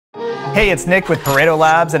Hey, it's Nick with Pareto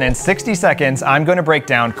Labs, and in 60 seconds, I'm going to break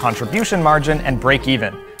down contribution margin and break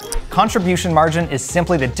even. Contribution margin is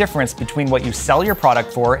simply the difference between what you sell your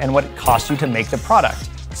product for and what it costs you to make the product.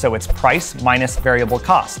 So it's price minus variable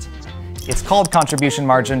cost. It's called contribution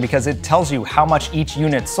margin because it tells you how much each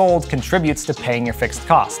unit sold contributes to paying your fixed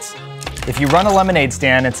costs. If you run a lemonade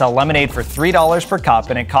stand and sell lemonade for $3 per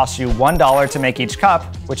cup and it costs you $1 to make each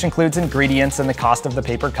cup, which includes ingredients and the cost of the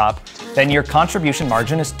paper cup, then your contribution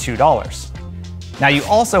margin is $2. Now you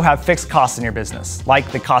also have fixed costs in your business,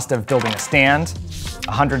 like the cost of building a stand,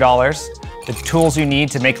 $100, the tools you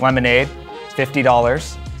need to make lemonade,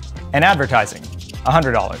 $50, and advertising,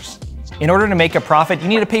 $100. In order to make a profit, you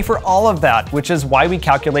need to pay for all of that, which is why we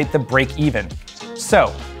calculate the break even.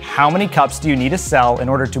 So, how many cups do you need to sell in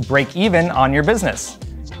order to break even on your business?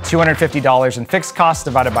 $250 in fixed costs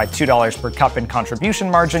divided by $2 per cup in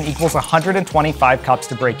contribution margin equals 125 cups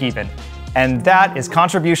to break even. And that is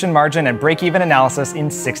contribution margin and break even analysis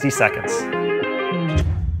in 60 seconds.